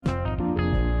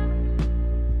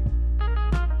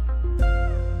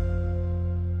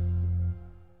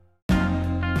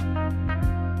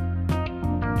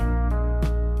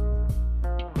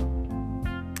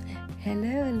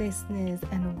listeners,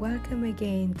 and welcome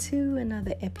again to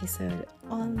another episode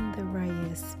on the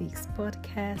Raya Speaks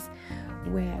podcast,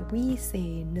 where we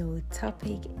say no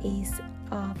topic is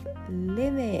off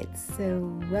limits.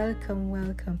 So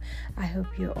welcome. I hope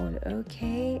you're all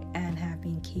okay and have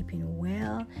been keeping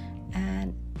well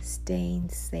and staying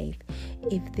safe.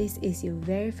 If this is your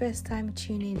very first time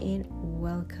tuning in,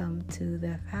 welcome to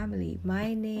the family.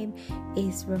 My name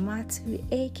is Ramatu,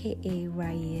 aka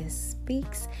Raya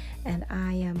Speaks, and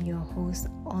I am your host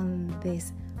on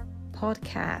this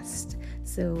podcast.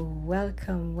 So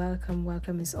welcome.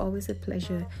 It's always a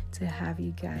pleasure to have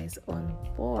you guys on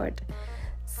board.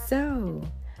 So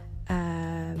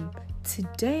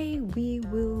today we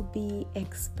will be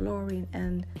exploring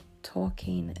and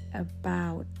talking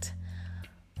about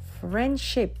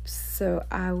friendships. So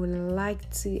I would like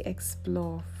to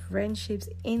explore friendships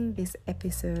in this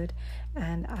episode,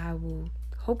 and I will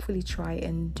hopefully try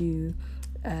and do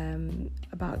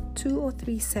about 2 or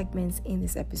 3 segments in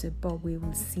this episode, but we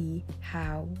will see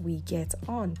how we get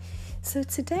on. So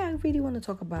today I really want to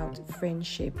talk about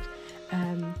friendship.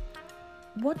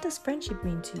 What does friendship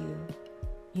mean to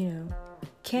you?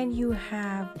 Can you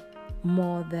have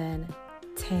more than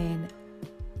 10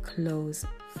 close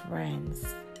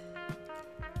friends?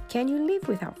 Can you live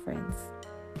without friends?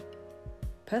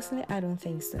 Personally, I don't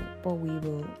think so, but we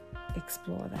will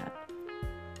explore that.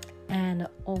 And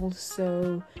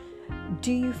also,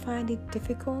 do you find it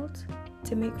difficult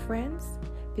to make friends?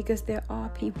 Because there are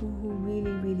people who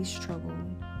really struggle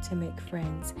to make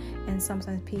friends, and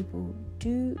sometimes people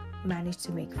do manage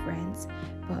to make friends,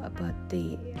 but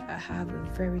they have a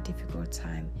very difficult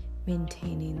time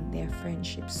maintaining their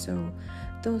friendships. So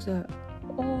those are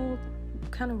all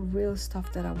kind of real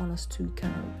stuff that I want us to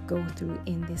kind of go through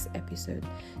in this episode.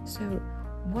 So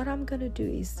what I'm going to do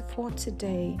is, for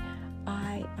today,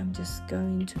 I am just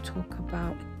going to talk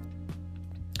about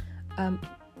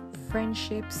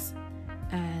friendships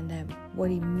and what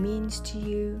it means to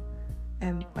you.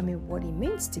 What it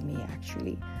means to me,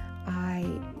 actually.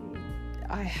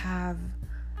 I have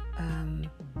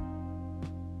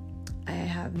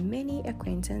many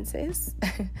acquaintances,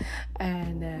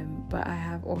 and but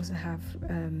I also have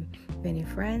many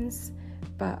friends.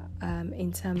 But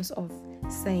in terms of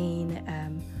saying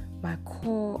my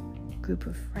core group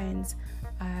of friends,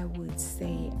 I would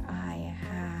say I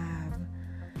have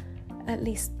at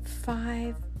least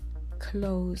 5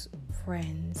 close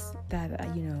friends that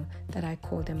I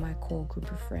call them my core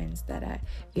group of friends. That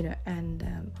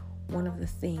and one of the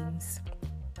things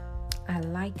I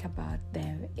like about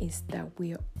them is that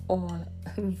we're all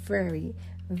very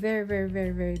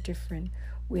different.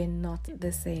 We're not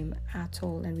the same at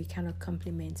all, and we cannot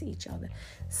complement each other.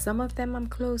 Some of them I'm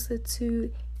closer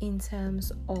to in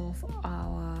terms of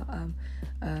our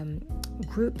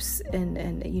groups, and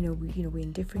we're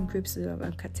in different groups, so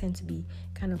I tend to be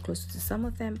kind of closer to some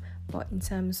of them. But in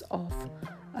terms of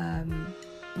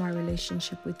my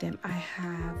relationship with them, I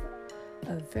have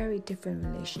a very different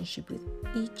relationship with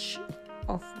each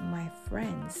of my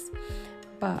friends.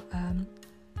 But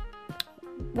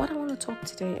what I want to talk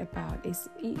today about is,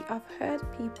 I've heard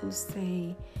people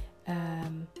say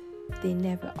they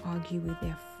never argue with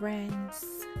their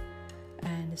friends,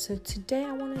 and so today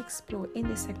I want to explore in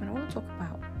this segment. I want to talk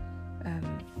about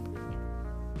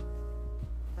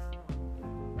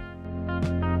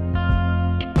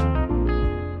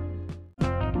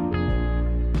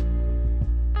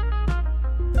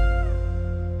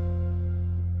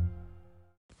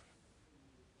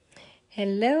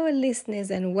Hello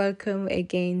listeners, and welcome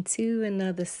again to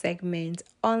another segment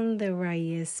on the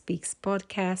Raya Speaks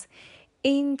podcast.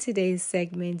 In today's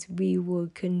segment, we will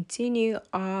continue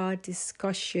our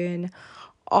discussion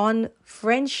on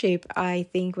friendship. I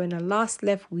think when I last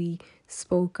left, we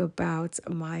spoke about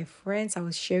my friends. I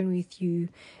was sharing with you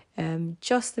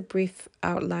just a brief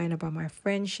outline about my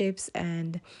friendships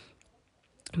and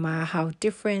how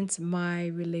different my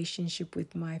relationship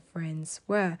with my friends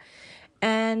were.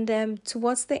 And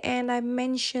towards the end, I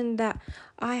mentioned that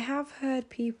I have heard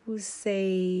people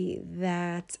say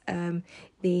that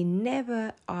they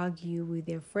never argue with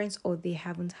their friends, or they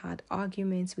haven't had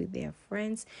arguments with their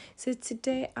friends. So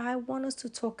today I want us to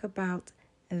talk about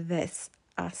this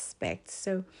aspect.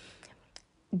 So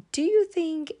do you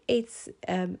think it's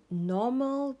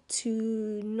normal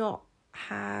to not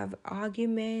have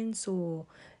arguments, or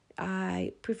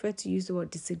I prefer to use the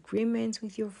word disagreements,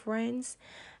 with your friends?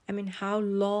 How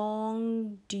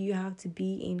long do you have to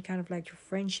be in kind of like your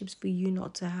friendships for you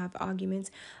not to have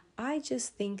arguments? I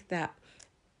just think that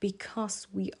because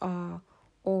we are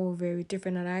all very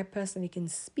different, and I personally can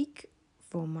speak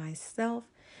for myself,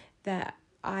 that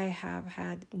I have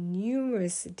had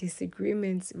numerous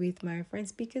disagreements with my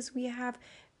friends because we have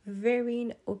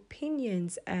varying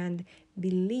opinions and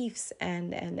beliefs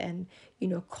and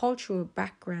cultural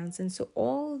backgrounds, and so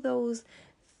all those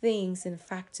things and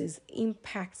factors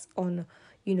impacts on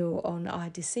on our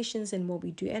decisions and what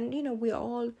we do. And we're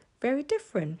all very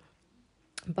different.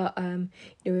 But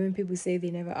when people say they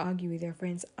never argue with their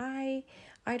friends, I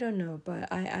don't know,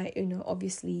 but I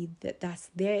obviously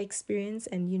that's their experience,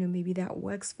 and maybe that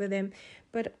works for them.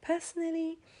 But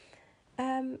personally,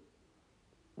 um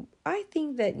I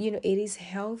think that it is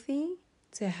healthy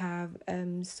to have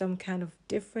some kind of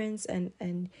difference, and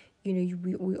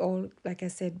we all, like I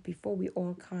said before, we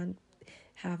all can't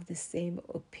have the same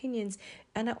opinions.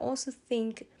 And I also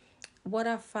think what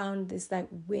I found is that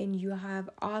when you have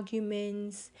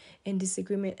arguments and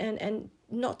disagreement, and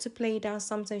not to play it down,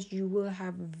 sometimes you will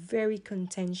have very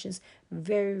contentious,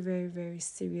 very, very, very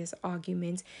serious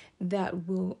arguments that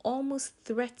will almost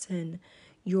threaten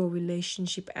your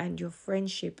relationship and your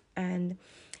friendship. And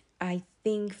I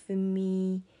think for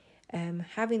me,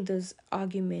 having those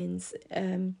arguments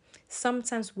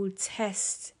sometimes will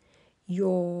test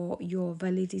your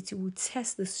validity, will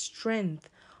test the strength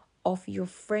of your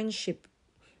friendship.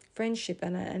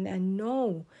 And I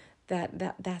know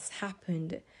that's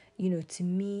happened to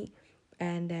me.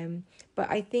 And but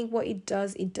I think what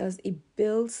it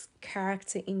builds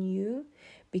character in you,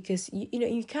 because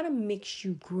you kind of makes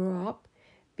you grow up.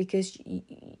 Because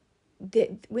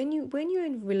when you're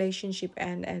in relationship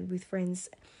and with friends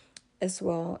as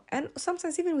well, and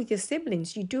sometimes even with your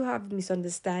siblings, you do have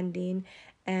misunderstanding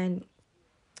and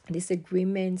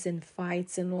disagreements and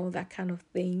fights and all that kind of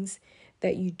things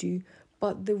that you do.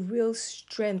 But the real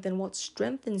strength and what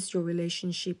strengthens your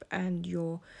relationship and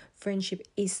your friendship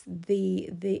is the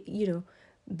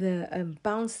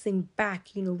bouncing back,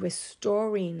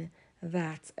 restoring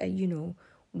that,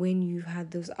 when you've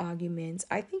had those arguments.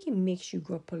 I think it makes you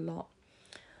grow up a lot.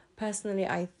 Personally,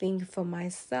 I think for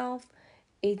myself,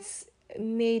 it's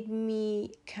made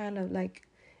me kind of like,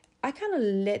 I kind of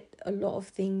let a lot of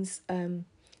things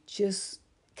just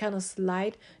kind of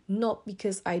slide, not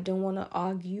because I don't want to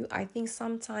argue. I think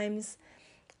sometimes,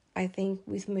 I think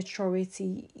with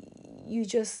maturity, you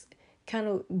just kind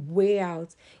of weigh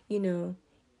out, you know,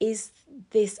 is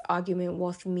this argument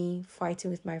worth me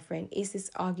fighting with my friend? Is this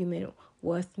argument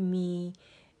worth me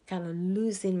kind of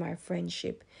losing my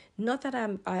friendship? Not that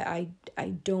I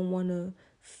don't want to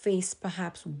face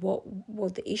perhaps what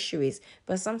the issue is,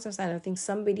 but sometimes I don't think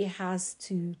somebody has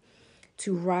to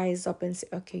rise up and say,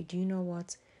 okay, do you know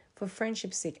what? For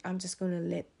friendship's sake, I'm just gonna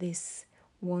let this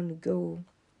one go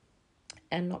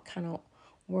and not kind of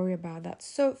worry about that.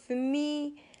 So for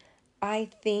me, I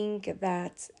think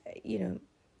that,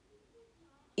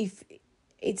 if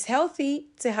it's healthy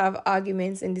to have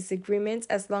arguments and disagreements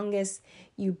as long as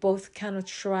you both kind of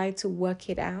try to work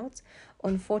it out.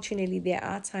 Unfortunately, there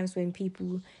are times when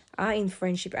people are in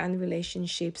friendship and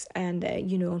relationships, and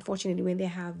unfortunately, when they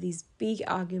have these big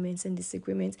arguments and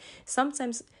disagreements,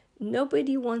 sometimes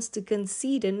nobody wants to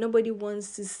concede and nobody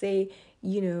wants to say,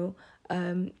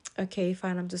 okay,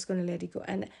 fine, I'm just gonna let it go.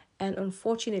 And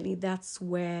unfortunately, that's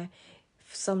where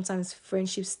sometimes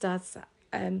friendship starts,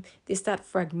 they start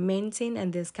fragmenting,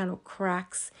 and there's kind of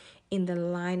cracks in the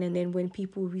line. And then when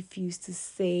people refuse to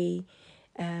say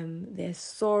they're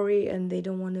sorry and they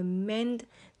don't want to mend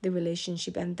the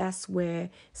relationship, and that's where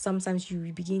sometimes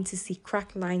you begin to see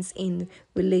crack lines in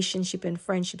relationship and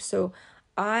friendship. So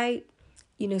I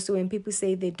so when people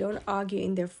say they don't argue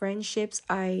in their friendships,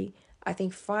 I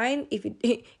think fine, if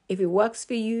it if it works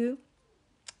for you,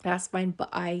 that's fine. But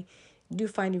I do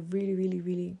find it really, really,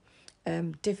 really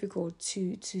difficult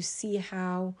to see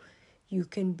how you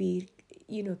can be,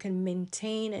 can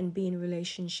maintain and be in a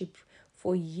relationship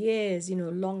for years,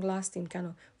 long lasting kind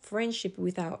of friendship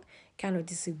without kind of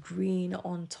disagreeing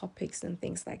on topics and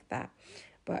things like that.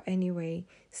 But anyway,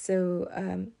 so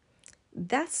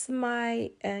that's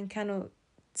my kind of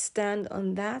stand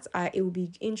on that. It will be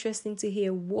interesting to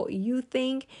hear what you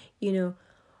think.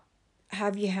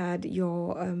 Have you had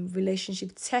your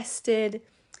relationship tested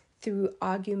through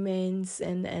arguments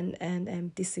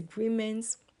and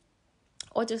disagreements,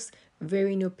 or just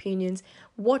varying opinions?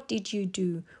 What did you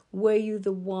do? Were you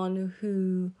the one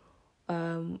who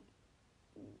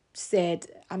said,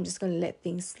 I'm just going to let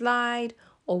things slide?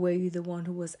 Or were you the one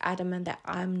who was adamant that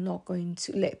I'm not going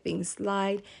to let things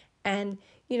slide? And,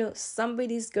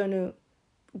 somebody's going to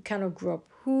kind of grow up.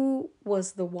 Who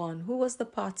was the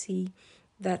party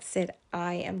that said,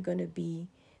 I am going to be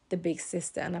the big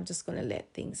sister and I'm just going to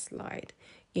let things slide.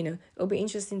 It'll be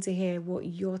interesting to hear what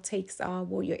your takes are,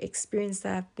 what your experience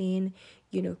have been.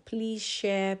 Please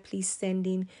share, please send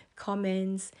in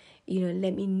comments.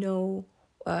 Let me know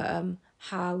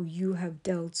how you have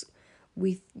dealt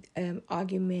with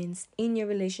arguments in your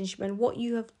relationship and what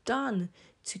you have done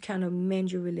to kind of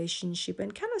mend your relationship,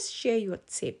 and kind of share your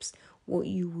tips, what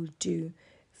you will do.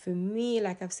 For me,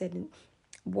 like I've said,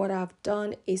 what I've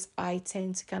done is I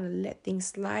tend to kind of let things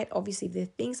slide. Obviously, if there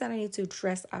are things that I need to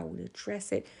address, I will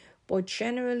address it. But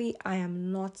generally, I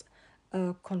am not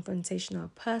a confrontational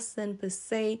person per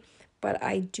se, but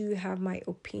I do have my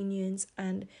opinions,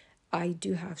 and I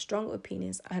do have strong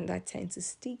opinions, and I tend to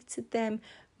stick to them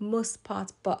most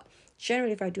parts. But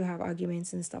generally, if I do have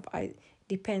arguments and stuff, I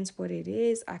depends what it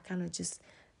is. I kind of just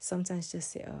sometimes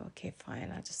just say, oh, okay,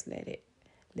 fine. I just let it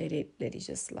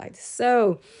just slide.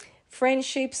 So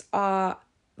friendships are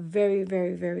very,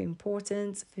 very, very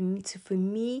important for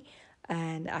me,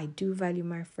 and I do value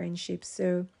my friendships.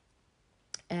 So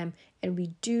and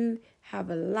we do have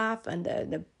a laugh and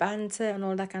the banter and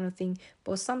all that kind of thing,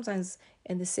 but sometimes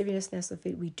in the seriousness of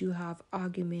it, we do have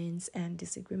arguments and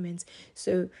disagreements.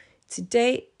 So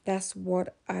today, that's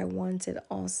what I wanted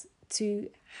us to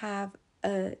have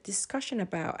a discussion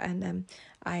about. And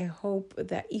I hope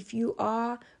that if you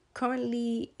are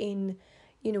currently in,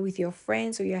 with your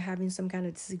friends, or you're having some kind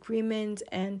of disagreement,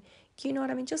 and you know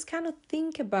what I mean, just kind of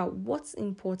think about what's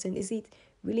important. Is it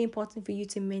really important for you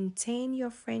to maintain your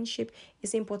friendship?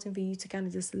 It's important for you to kind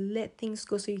of just let things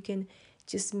go so you can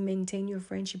just maintain your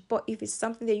friendship. But if it's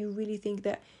something that you really think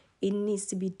that it needs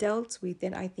to be dealt with,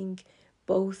 then I think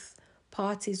both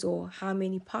parties, or how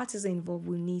many parties are involved,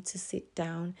 will need to sit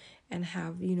down and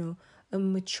have, a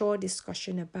mature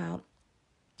discussion about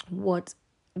what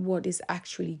is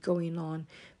actually going on,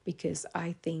 because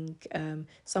I think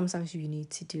sometimes you need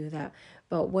to do that.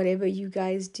 But whatever you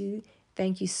guys do,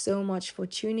 thank you so much for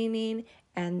tuning in,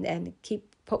 and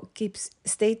keep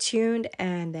stay tuned,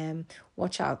 and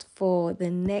watch out for the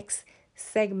next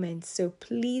segment. So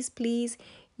please,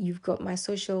 you've got my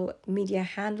social media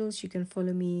handles. You can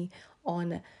follow me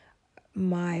on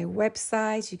my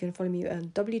website. You can follow me on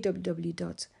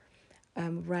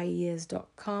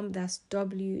www.rayes.com. That's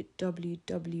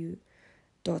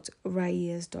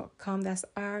www.rayes.com. That's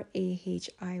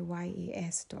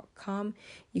RAHIYAS.com.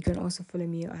 You can also follow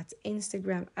me at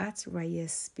Instagram at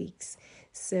Rayes Speaks.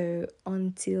 So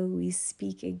until we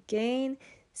speak again,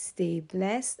 stay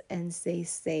blessed and stay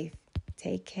safe.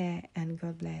 Take care and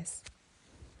God bless.